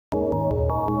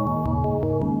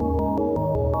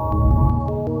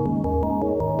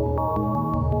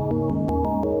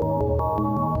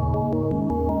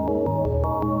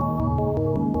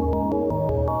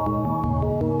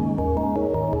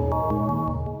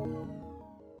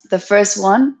The first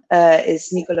one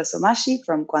is Niccolo Somaschi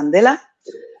from Quandela.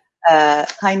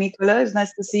 Hi, Niccolo. It's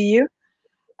nice to see you.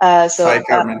 Hi,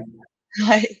 Carmen.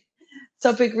 Hi.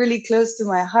 Topic really close to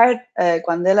my heart.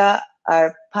 Quandela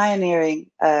are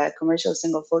pioneering commercial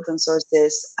single photon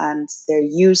sources and their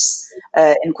use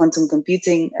in quantum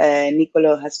computing.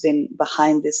 Niccolo has been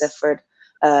behind this effort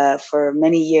for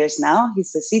many years now.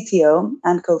 He's the CTO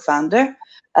and co-founder.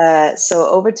 So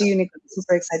over to you, Niccolo.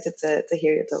 Super excited to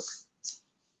hear your talk.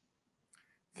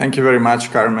 Thank you very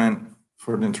much, Carmen,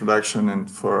 for the introduction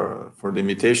and for the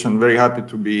invitation. Very happy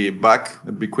to be back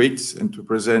at BQIT and to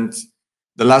present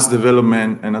the last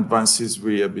development and advances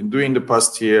we have been doing the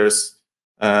past years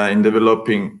in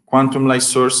developing quantum light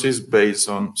sources based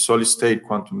on solid-state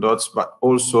quantum dots, but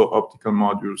also optical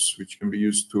modules, which can be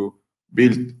used to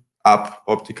build up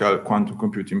optical quantum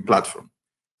computing platform.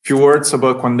 Few words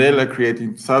about Quandela, created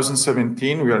in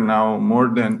 2017. We are now more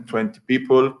than 20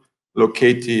 people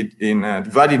located in,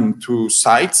 divided in two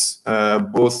sites,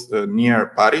 both near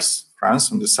Paris,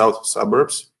 France, on the south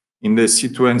suburbs, in the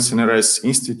C2N CNRS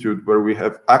Institute, where we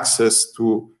have access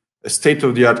to a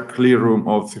state-of-the-art clean room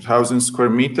of 3,000 square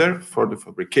meters for the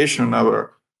fabrication of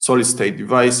our solid-state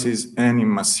devices, and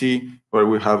in Massy, where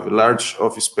we have a large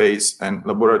office space and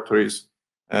laboratories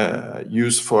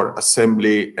used for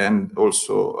assembly and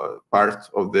also part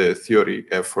of the theory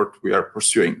effort we are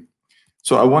pursuing.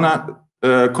 So I want to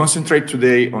concentrate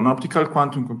today on optical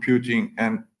quantum computing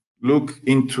and look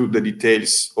into the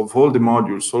details of all the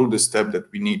modules, all the steps that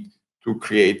we need to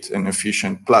create an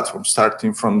efficient platform,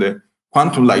 starting from the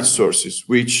quantum light sources,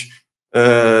 which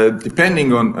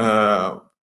depending on,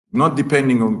 not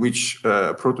depending on which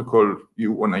protocol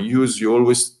you want to use, you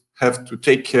always have to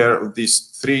take care of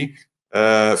these three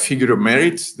figure of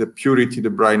merit: the purity, the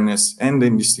brightness, and the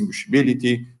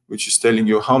indistinguishability, which is telling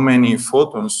you how many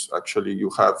photons actually you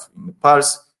have in the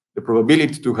pulse, the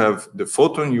probability to have the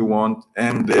photon you want,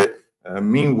 and the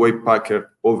mean wave packet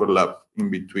overlap in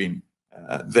between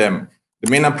them. The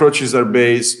main approaches are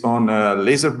based on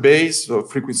laser-based, so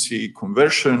frequency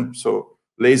conversion, so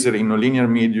laser in a linear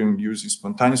medium using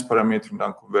spontaneous parametric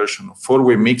down conversion or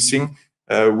four-way mixing,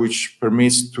 which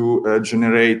permits to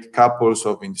generate couples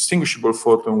of indistinguishable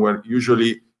photons where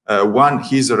usually one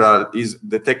his or her is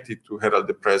detected to herald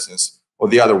the presence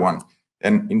of the other one.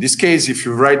 And in this case, if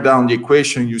you write down the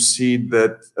equation, you see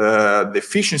that the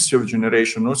efficiency of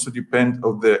generation also depends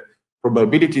on the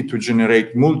probability to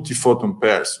generate multi-photon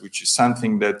pairs, which is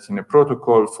something that in a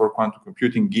protocol for quantum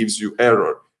computing gives you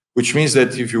error, which means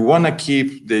that if you want to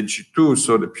keep the G2,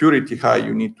 so the purity high,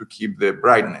 you need to keep the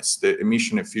brightness, the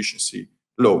emission efficiency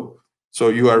low. So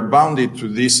you are bounded to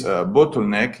this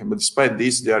bottleneck, but despite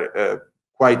this, they are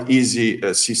quite easy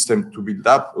system to build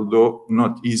up, although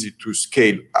not easy to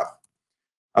scale up.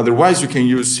 Otherwise, you can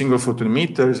use single photon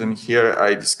emitters, and here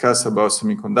I discuss about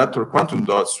semiconductor quantum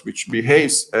dots, which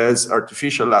behaves as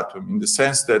artificial atom in the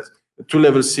sense that a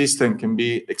two-level system can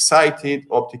be excited,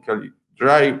 optically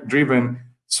driven,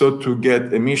 so to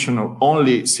get emission of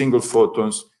only single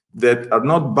photons that are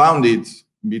not bounded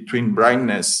between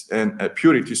brightness and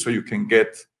purity, so you can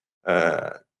get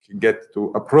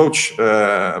to approach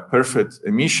perfect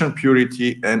emission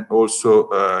purity and also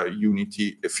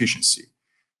unity efficiency.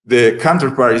 The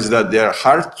counterpart is that they are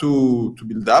hard to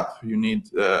build up. You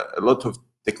need a lot of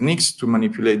techniques to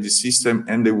manipulate the system,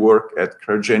 and they work at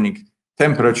cryogenic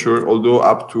temperature, although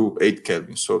up to 8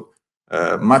 Kelvin, so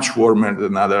much warmer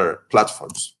than other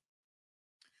platforms.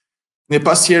 In the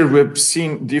past year, we've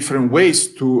seen different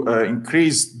ways to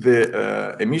increase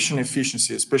the emission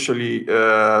efficiency, especially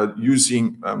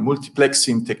using a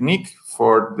multiplexing technique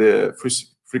for the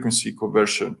frequency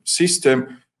conversion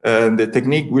system. The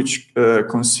technique which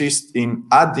consists in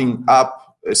adding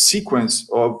up a sequence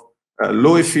of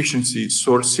low efficiency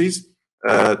sources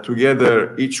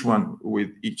together, each one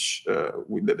with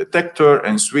with the detector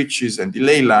and switches and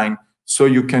delay line, so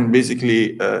you can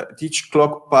basically at each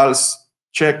clock pulse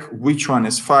check which one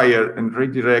is fired and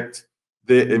redirect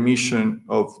the emission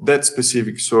of that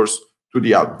specific source to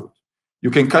the output. You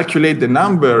can calculate the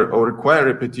number or require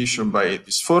repetition by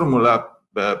this formula,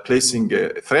 placing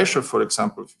a threshold, for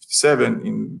example, 57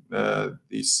 in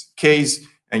this case,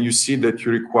 and you see that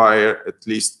you require at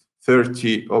least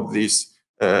 30 of these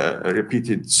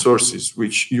repeated sources,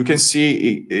 which you can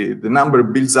see the number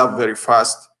builds up very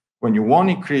fast when you want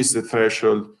to increase the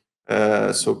threshold.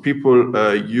 So people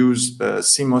use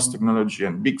CMOS technology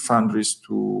and big foundries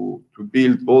to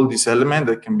build all these elements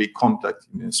that can be compact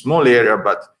in a small area,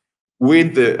 but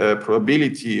with the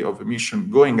probability of emission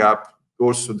going up,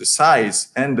 also the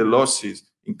size and the losses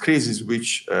increases,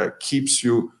 which keeps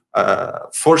you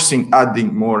forcing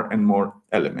adding more and more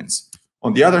elements.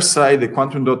 On the other side, the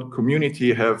quantum dot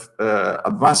community have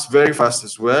advanced very fast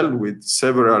as well with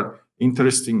several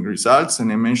interesting results.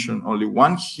 And I mentioned only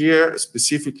one here,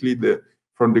 specifically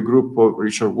from the group of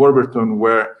Richard Warburton,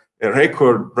 where a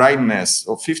record brightness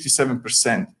of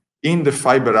 57% in the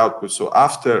fiber output, so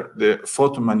after the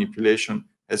photon manipulation,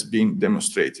 has been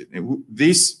demonstrated. And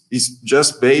this is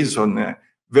just based on a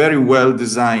very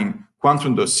well-designed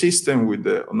quantum dot system with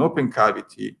an open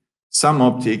cavity, some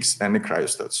optics, and a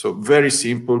cryostat. So very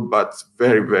simple, but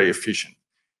very, very efficient.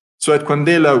 So at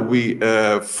Quandela, we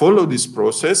follow this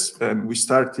process, and we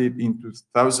started in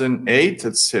 2008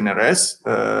 at CNRS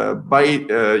by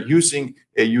using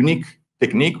a unique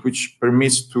technique which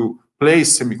permits to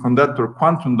place semiconductor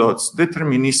quantum dots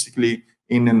deterministically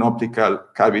in an optical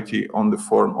cavity on the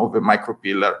form of a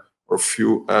micropillar or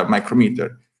few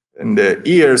micrometer. In the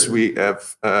years, we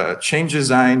have changed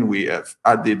design, we have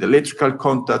added electrical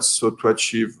contacts, so to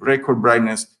achieve record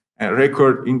brightness and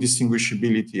record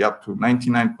indistinguishability up to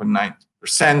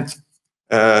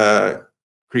 99.9%,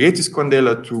 created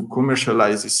Quandela to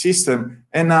commercialize the system,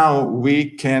 and now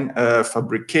we can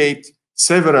fabricate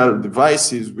several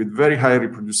devices with very high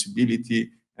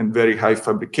reproducibility and very high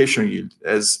fabrication yield,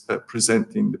 as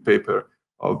presented in the paper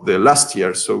of the last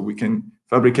year. So we can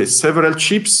fabricate several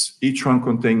chips, each one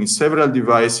containing several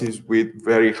devices with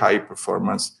very high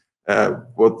performance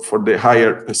for the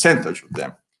higher percentage of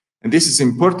them. And this is an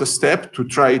important step to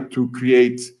try to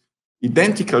create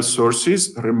identical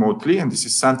sources remotely. And this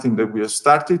is something that we have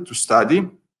started to study,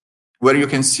 where you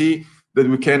can see that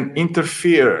we can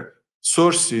interfere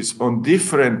sources on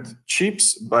different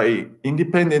chips by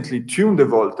independently tune the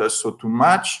voltage, so to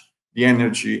match the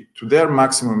energy to their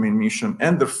maximum emission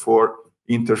and therefore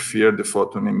interfere the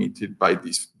photon emitted by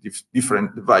these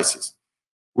different devices.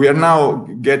 We are now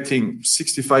getting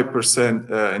 65%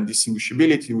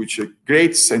 indistinguishability, which is a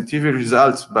great scientific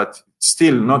result, but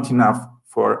still not enough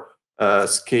for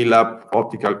scale-up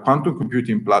optical quantum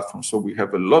computing platform. So we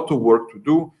have a lot of work to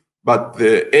do, but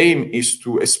the aim is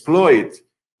to exploit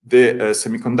the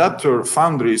semiconductor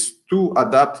foundries to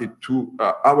adapt it to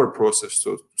our process,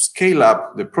 so to scale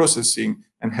up the processing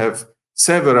and have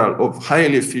several of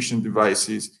highly efficient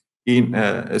devices in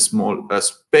a small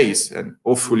space, and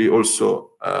hopefully also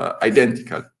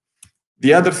identical.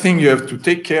 The other thing you have to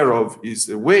take care of is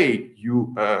the way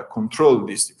you control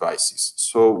these devices.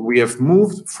 So we have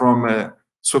moved from a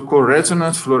so-called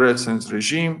resonance fluorescence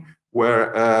regime,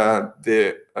 where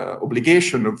the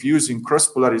obligation of using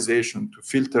cross-polarization to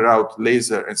filter out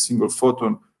laser and single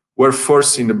photon were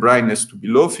forcing the brightness to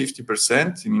below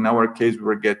 50%. And in our case, we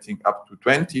were getting up to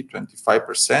 20,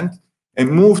 25%, and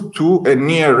moved to a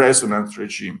near resonance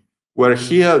regime, where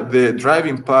here the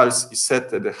driving pulse is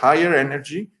set at a higher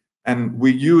energy, and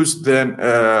we use then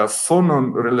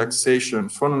phonon relaxation,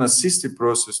 phonon assisted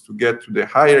process to get to the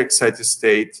higher excited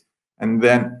state and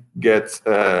then get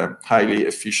highly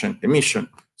efficient emission.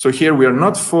 So here we are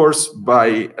not forced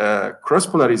by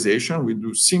cross-polarization. We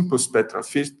do simple spectral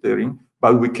filtering,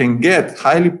 but we can get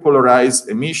highly polarized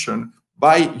emission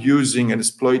by using and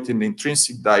exploiting the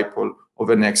intrinsic dipole of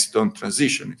an exciton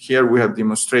transition. Here we have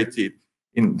demonstrated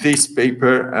in this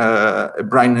paper a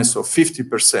brightness of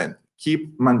 50%,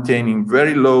 keep maintaining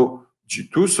very low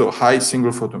G2, so high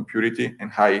single photon purity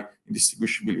and high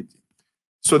indistinguishability.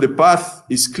 So the path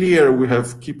is clear. We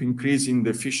have keep increasing the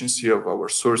efficiency of our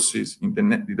sources in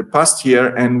the past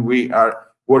year, and we are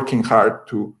working hard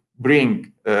to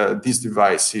bring these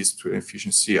devices to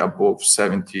efficiency above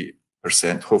 70%,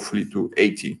 hopefully to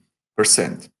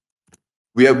 80%.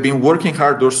 We have been working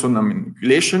hard also on the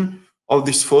manipulation of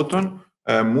this photon,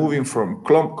 moving from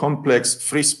complex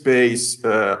free space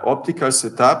optical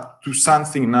setup to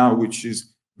something now which is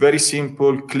very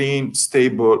simple, clean,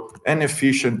 stable, and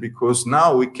efficient, because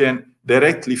now we can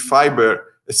directly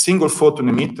fiber a single photon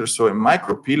emitter, so a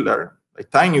micropillar, a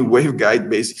tiny waveguide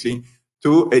basically,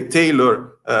 to a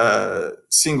tailored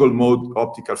single mode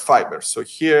optical fiber. So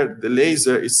here the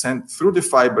laser is sent through the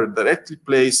fiber, directly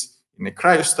placed in a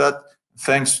cryostat.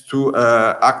 Thanks to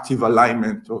active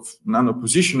alignment of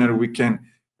nanopositioner, we can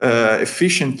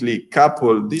efficiently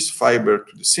couple this fiber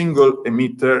to the single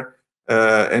emitter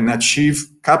and achieve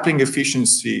coupling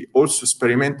efficiency also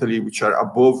experimentally, which are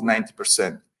above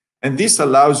 90%. And this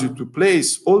allows you to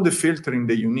place all the filtering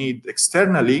that you need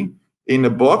externally in a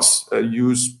box,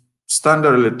 use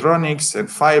standard electronics and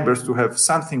fibers to have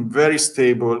something very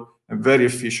stable and very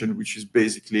efficient, which is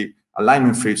basically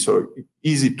alignment free, so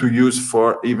easy to use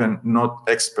for even not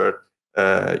expert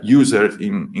users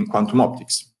in quantum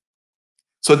optics.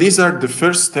 So these are the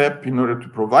first step in order to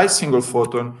provide single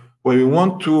photon. When we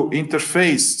want to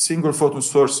interface single photon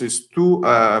sources to,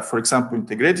 for example,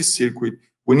 integrated circuit,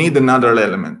 we need another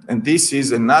element. And this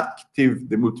is an active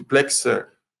demultiplexer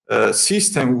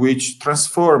system which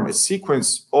transforms a sequence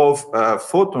of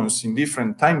photons in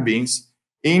different time beings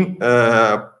in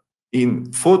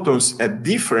photons at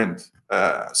different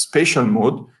spatial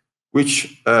mode,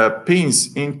 which pins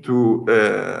into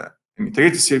an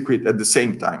integrated circuit at the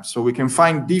same time. So we can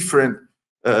find different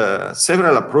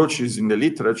several approaches in the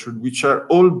literature which are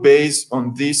all based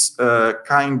on this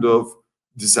kind of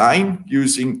design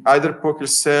using either Poker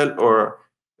cell or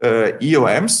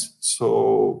EOMs,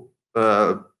 so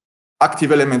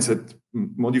active elements that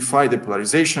modify the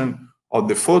polarization of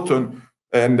the photon,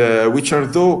 and which are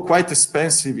though quite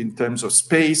expensive in terms of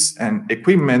space and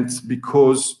equipment,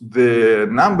 because the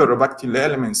number of active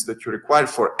elements that you require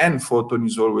for n photon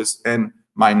is always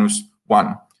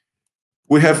n-1.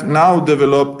 We have now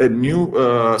developed a new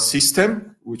system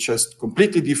which has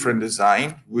completely different design,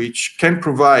 which can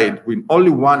provide with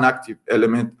only one active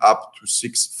element up to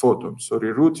 6 photons. So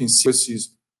rerouting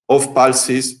sequences of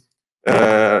pulses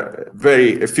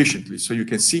very efficiently. So you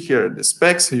can see here the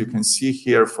specs. You can see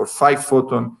here for 5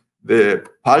 photon the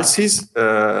pulses,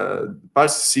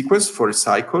 pulse sequence for a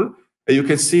cycle. And you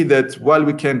can see that while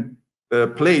we can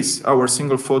place our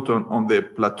single photon on the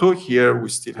plateau here, we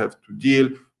still have to deal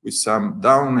with some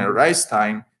down and rise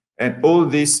time, and all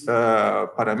these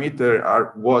parameters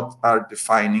are what are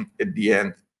defining at the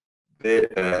end the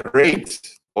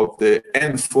rate of the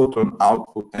n photon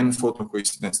output, n photon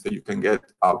coincidence that you can get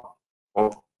out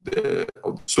of the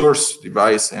source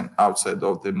device and outside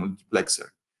of the multiplexer.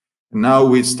 And now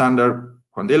with standard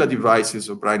Quandela devices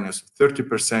of brightness of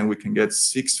 30%, we can get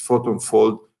 6 photon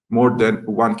fold more than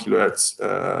 1 kilohertz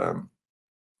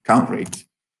count rate.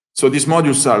 So these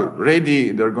modules are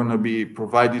ready. They're going to be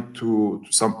provided to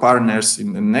some partners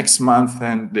in the next month,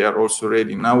 and they are also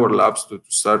ready in our labs to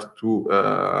start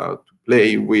to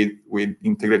play with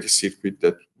integrated circuit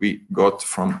that we got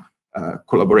from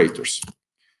collaborators.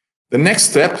 The next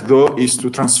step, though, is to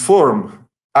transform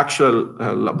actual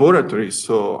laboratories,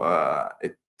 so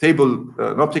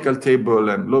an optical table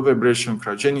and low vibration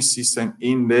cryogenic system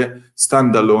in the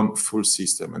standalone full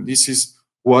system. And this is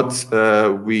what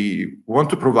we want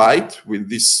to provide with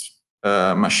this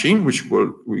machine, which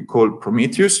we call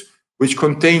Prometheus, which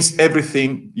contains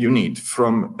everything you need,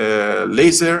 from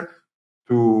laser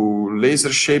to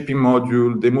laser shaping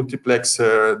module, the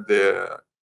multiplexer, the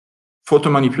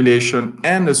photo manipulation,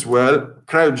 and as well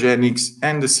cryogenics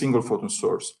and the single photon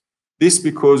source. This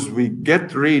because we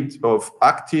get rid of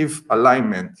active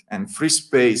alignment and free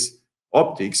space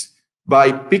optics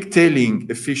by pigtailing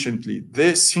efficiently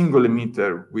the single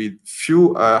emitter with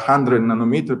few 100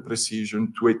 nanometer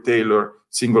precision to a tailored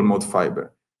single mode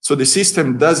fiber. So the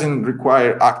system doesn't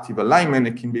require active alignment.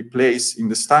 It can be placed in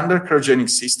the standard cryogenic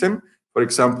system, for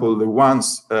example, the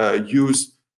ones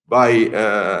used by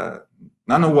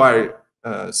nanowire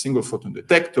single photon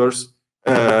detectors,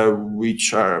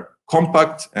 which are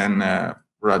compact and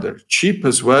rather cheap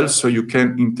as well, so you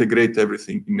can integrate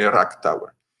everything in a rack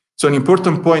tower. So an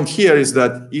important point here is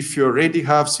that if you already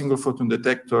have single photon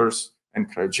detectors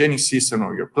and cryogenic system,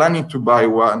 or you're planning to buy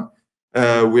one,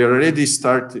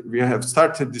 we have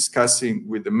started discussing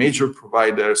with the major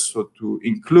providers so to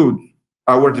include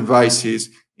our devices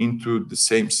into the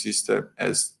same system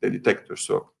as the detector.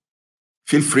 So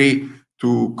feel free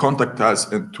to contact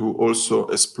us and to also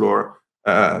explore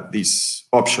this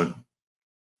option.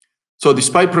 So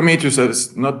despite Prometheus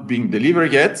has not been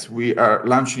delivered yet, we are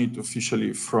launching it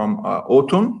officially from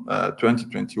autumn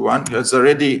 2021. It has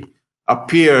already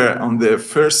appeared on the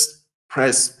first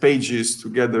press pages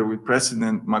together with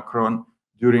President Macron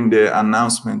during the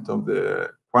announcement of the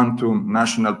Quantum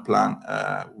National Plan,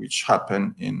 which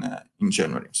happened in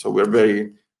January. So we're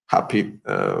very happy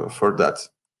for that.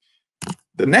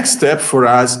 The next step for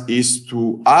us is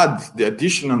to add the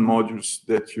additional modules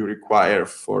that you require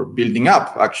for building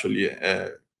up actually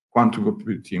a quantum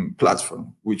computing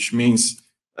platform, which means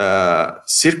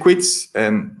circuits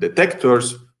and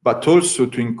detectors, but also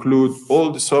to include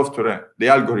all the software, the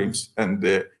algorithms, and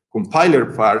the compiler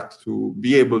part to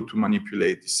be able to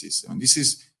manipulate the system. And this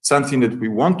is something that we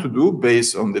want to do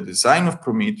based on the design of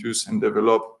Prometheus and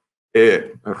develop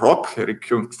a ROC, a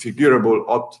reconfigurable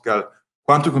optical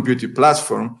quantum computing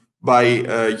platform by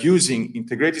using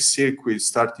integrated circuits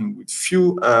starting with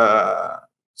few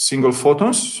single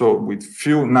photons, so with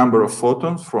few number of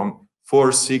photons from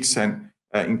 4, 6, and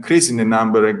increasing the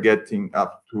number and getting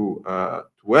up to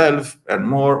 12 and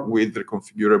more with the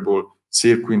configurable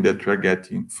circuit that we are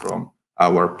getting from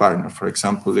our partner, for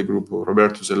example, the group of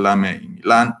Roberto Zellame in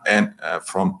Milan and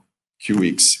from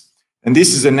QX. And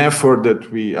this is an effort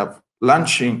that we have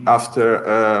launching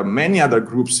after many other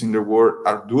groups in the world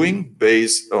are doing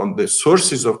based on the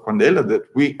sources of Quandela that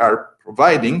we are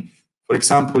providing. For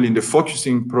example, in the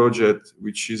focusing project,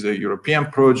 which is a European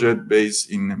project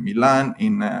based in Milan,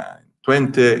 in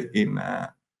Twente, in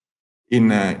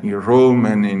Rome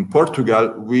and in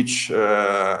Portugal, which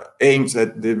aims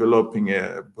at developing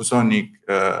a bosonic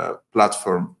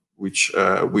platform, which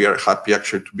we are happy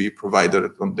actually to be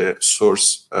provided on the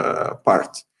source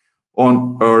part.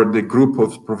 Or the group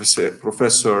of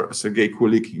Professor Sergei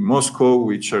Kulik in Moscow,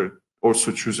 which are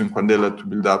also choosing Quandela to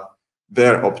build up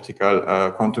their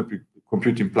optical quantum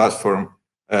computing platform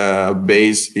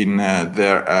based in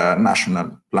their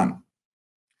national plan.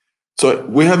 So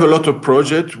we have a lot of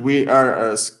projects. We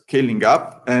are scaling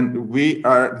up, and we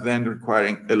are then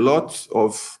requiring a lot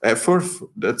of effort.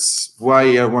 That's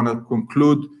why I want to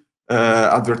conclude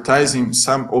advertising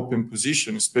some open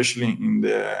position, especially in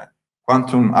the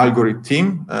quantum algorithm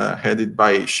team, headed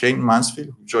by Shane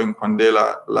Mansfield, who joined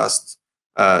Quandela last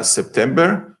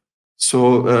September.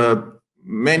 So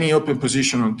many open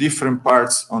positions on different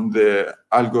parts on the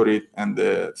algorithm and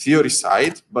the theory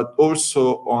side, but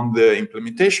also on the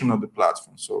implementation of the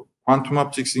platform. So quantum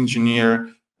optics engineer,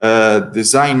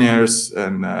 designers,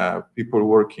 and people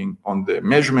working on the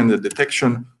measurement and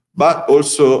detection, but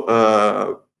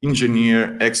also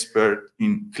engineer expert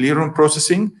in clean-room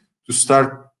processing to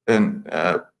start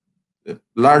a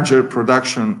larger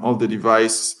production of the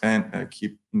device and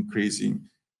keep increasing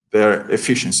their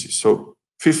efficiency. So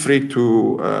feel free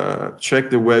to check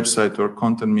the website or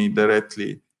contact me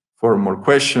directly for more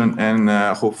questions and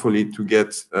hopefully to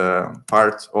get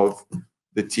part of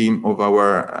the team of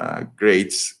our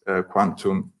great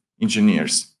quantum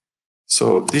engineers.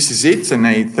 So this is it, and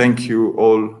I thank you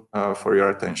all for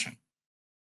your attention.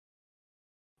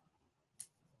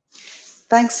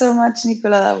 Thanks so much,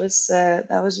 Nicola.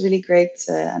 That was really great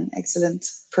and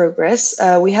excellent progress.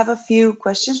 We have a few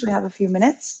questions. We have a few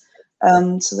minutes.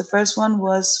 So the first one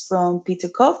was from Peter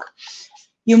Koch.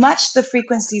 You matched the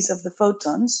frequencies of the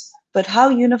photons, but how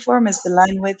uniform is the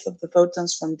line width of the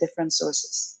photons from different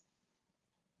sources?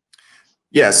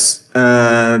 Yes,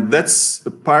 that's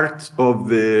a part of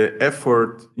the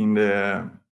effort in the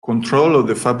control of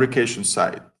the fabrication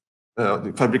side,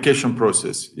 the fabrication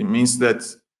process. It means that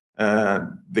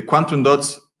the quantum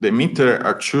dots, the emitter,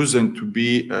 are chosen to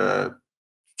be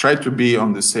try to be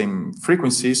on the same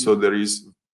frequency, so there is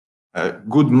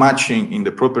good matching in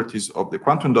the properties of the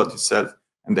quantum dot itself.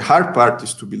 And the hard part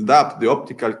is to build up the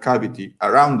optical cavity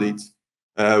around it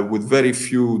with very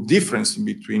few differences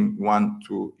between one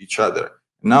to each other.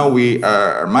 Now we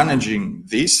are managing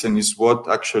this, and is what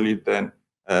actually then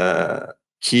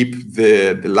keep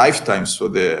the lifetime, so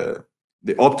the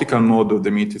optical mode of the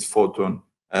emitted photon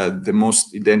the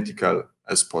most identical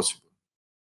as possible.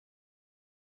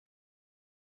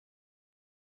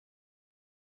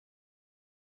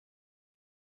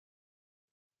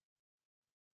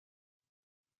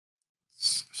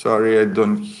 Sorry, I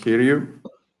don't hear you.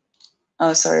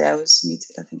 Oh, sorry, I was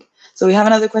muted, I think. So we have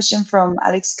another question from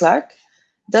Alex Clark.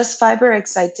 Does fiber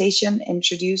excitation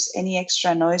introduce any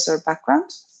extra noise or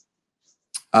background?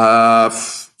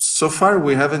 So far,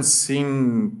 we haven't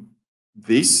seen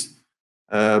this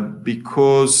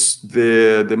because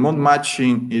the mode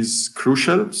matching is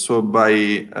crucial. So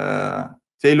by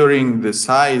tailoring the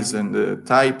size and the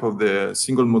type of the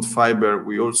single mode fiber,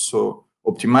 we also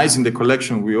optimizing the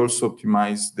collection, we also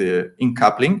optimize the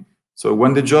in-coupling. So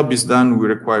when the job is done, we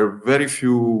require very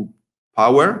few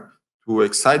power to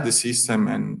excite the system,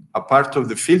 and a part of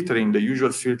the filtering, the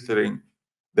usual filtering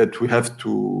that we have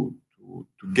to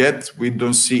get, we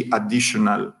don't see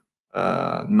additional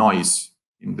noise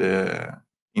in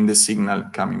the signal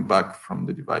coming back from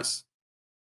the device.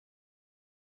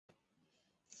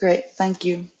 Great, thank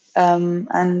you.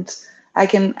 And I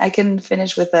can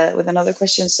finish with another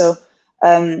question. So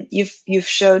you've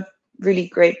showed really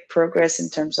great progress in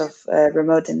terms of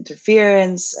remote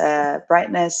interference,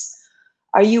 brightness.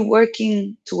 Are you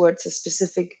working towards a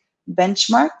specific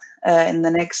benchmark in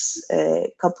the next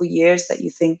couple years that you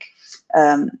think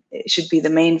it should be the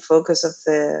main focus of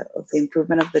the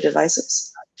improvement of the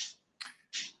devices?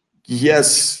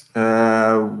 Yes,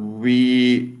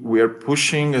 we are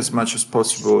pushing as much as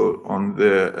possible on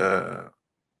the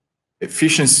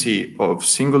efficiency of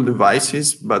single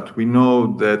devices, but we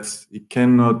know that it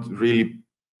cannot really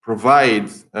provide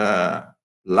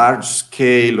large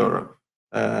scale or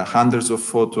hundreds of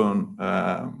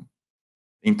photon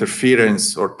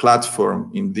interference or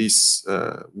platform in this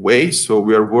way. So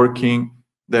we are working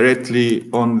directly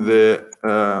on the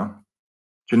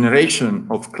generation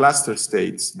of cluster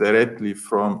states directly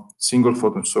from single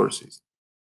photon sources.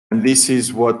 And this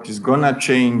is what is going to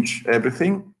change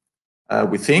everything,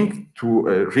 we think, to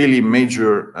a really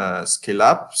major scale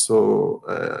up. So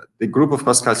the group of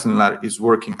Pascal Similar is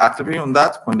working actively on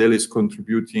that. Quandela is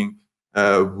contributing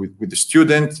with the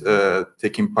student,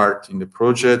 taking part in the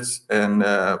project. And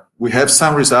we have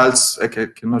some results I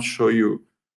cannot show you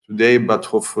today, but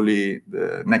hopefully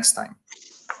the next time.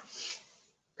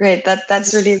 Great,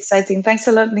 that's really exciting. Thanks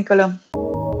a lot, Niccolo.